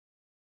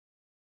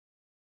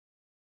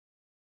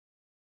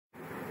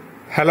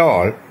Hello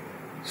all.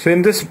 So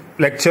in this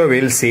lecture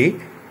we will see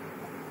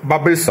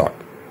bubble sort.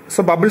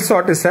 So bubble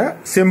sort is a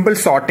simple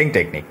sorting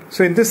technique.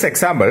 So in this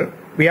example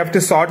we have to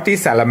sort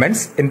these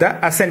elements in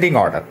the ascending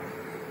order.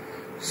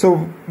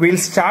 So we'll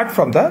start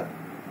from the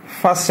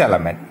first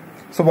element.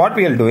 So what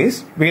we'll do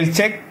is we'll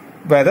check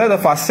whether the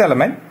first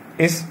element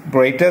is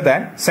greater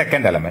than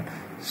second element.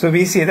 So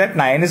we see that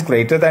 9 is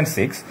greater than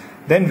 6.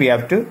 Then we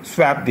have to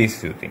swap these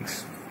two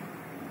things.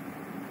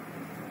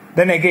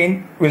 Then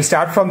again we'll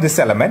start from this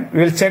element.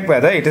 We'll check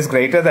whether it is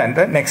greater than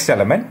the next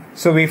element.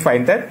 So we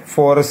find that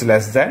 4 is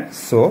less than,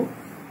 so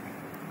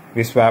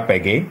we swap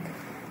again.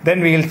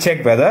 Then we'll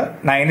check whether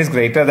 9 is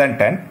greater than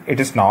 10. It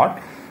is not.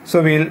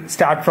 So we'll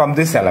start from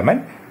this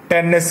element.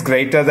 10 is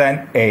greater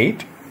than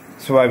 8.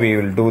 So we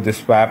will do the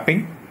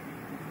swapping.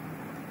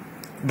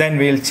 Then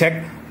we'll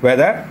check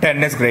whether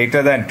 10 is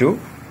greater than 2.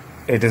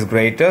 It is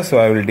greater, so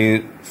I will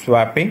do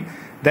swapping.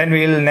 Then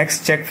we will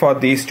next check for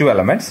these two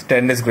elements.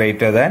 10 is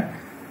greater than,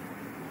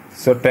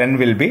 so 10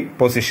 will be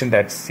positioned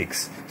at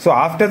 6. So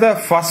after the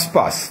first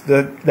pass,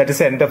 that is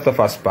the end of the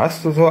first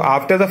pass. So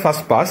after the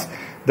first pass,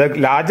 the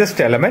largest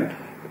element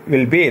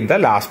will be in the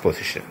last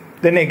position.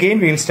 Then again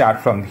we will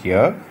start from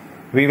here.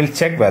 We will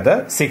check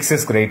whether 6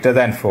 is greater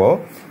than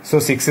 4. So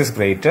 6 is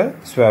greater,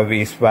 so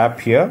we swap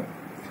here.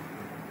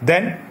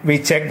 Then we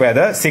check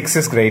whether 6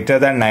 is greater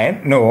than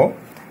 9. No.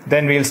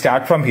 Then we will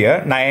start from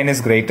here. 9 is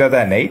greater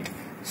than 8.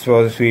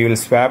 So we will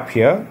swap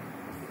here.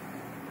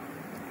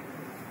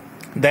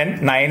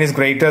 Then 9 is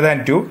greater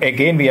than 2.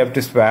 Again we have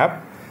to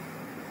swap.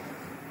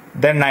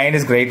 Then 9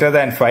 is greater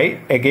than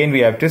 5. Again we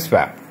have to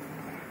swap.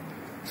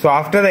 So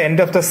after the end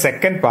of the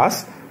second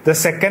pass, the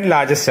second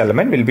largest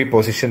element will be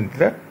positioned in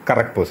the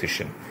correct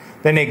position.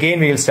 Then again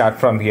we will start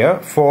from here.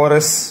 4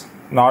 is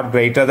not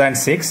greater than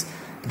 6.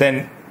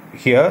 Then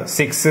here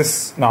 6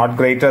 is not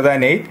greater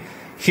than 8.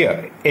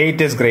 Here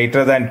 8 is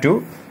greater than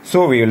 2.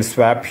 So we will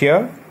swap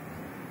here.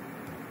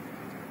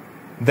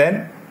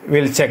 Then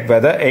we will check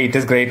whether 8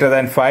 is greater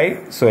than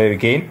 5. So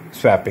again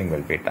swapping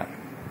will be done.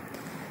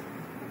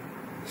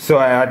 So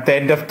at the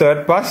end of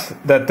third pass,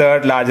 the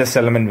third largest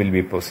element will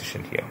be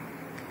positioned here.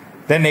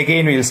 Then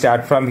again we will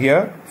start from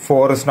here.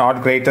 4 is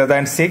not greater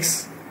than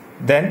 6.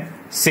 Then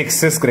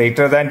 6 is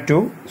greater than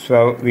 2.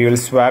 So we will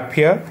swap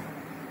here.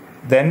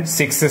 Then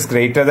 6 is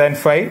greater than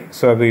 5.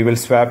 So we will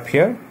swap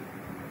here.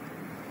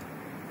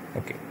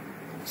 Okay.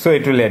 So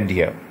it will end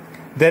here.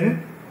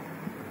 Then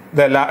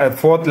the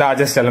fourth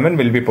largest element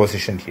will be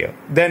positioned here.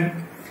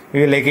 Then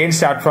we will again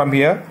start from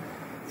here.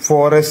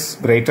 4 is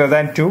greater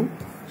than 2.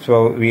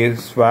 So we will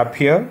swap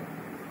here.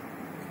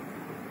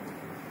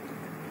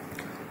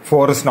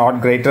 4 is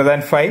not greater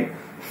than 5.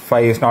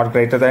 5 is not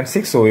greater than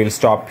 6. So we will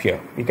stop here.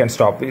 We can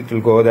stop. It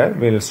will go there.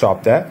 We will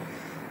stop there.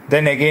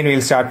 Then again we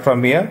will start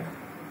from here.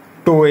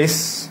 2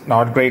 is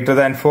not greater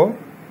than 4.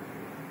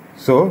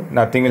 So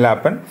nothing will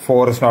happen.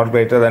 4 is not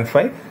greater than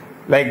 5.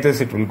 Like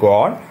this it will go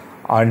on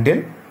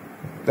until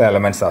the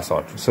elements are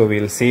sorted. So we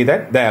will see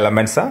that the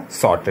elements are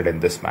sorted in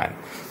this manner.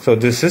 So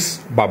this is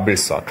bubble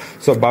sort.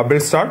 So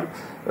bubble sort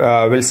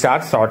will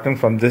start sorting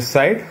from this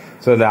side.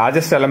 So the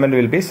largest element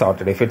will be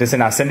sorted. If it is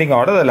in ascending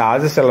order, the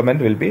largest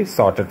element will be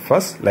sorted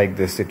first. Like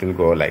this it will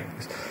go like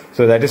this.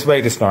 So that is why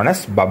it is known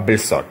as bubble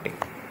sorting.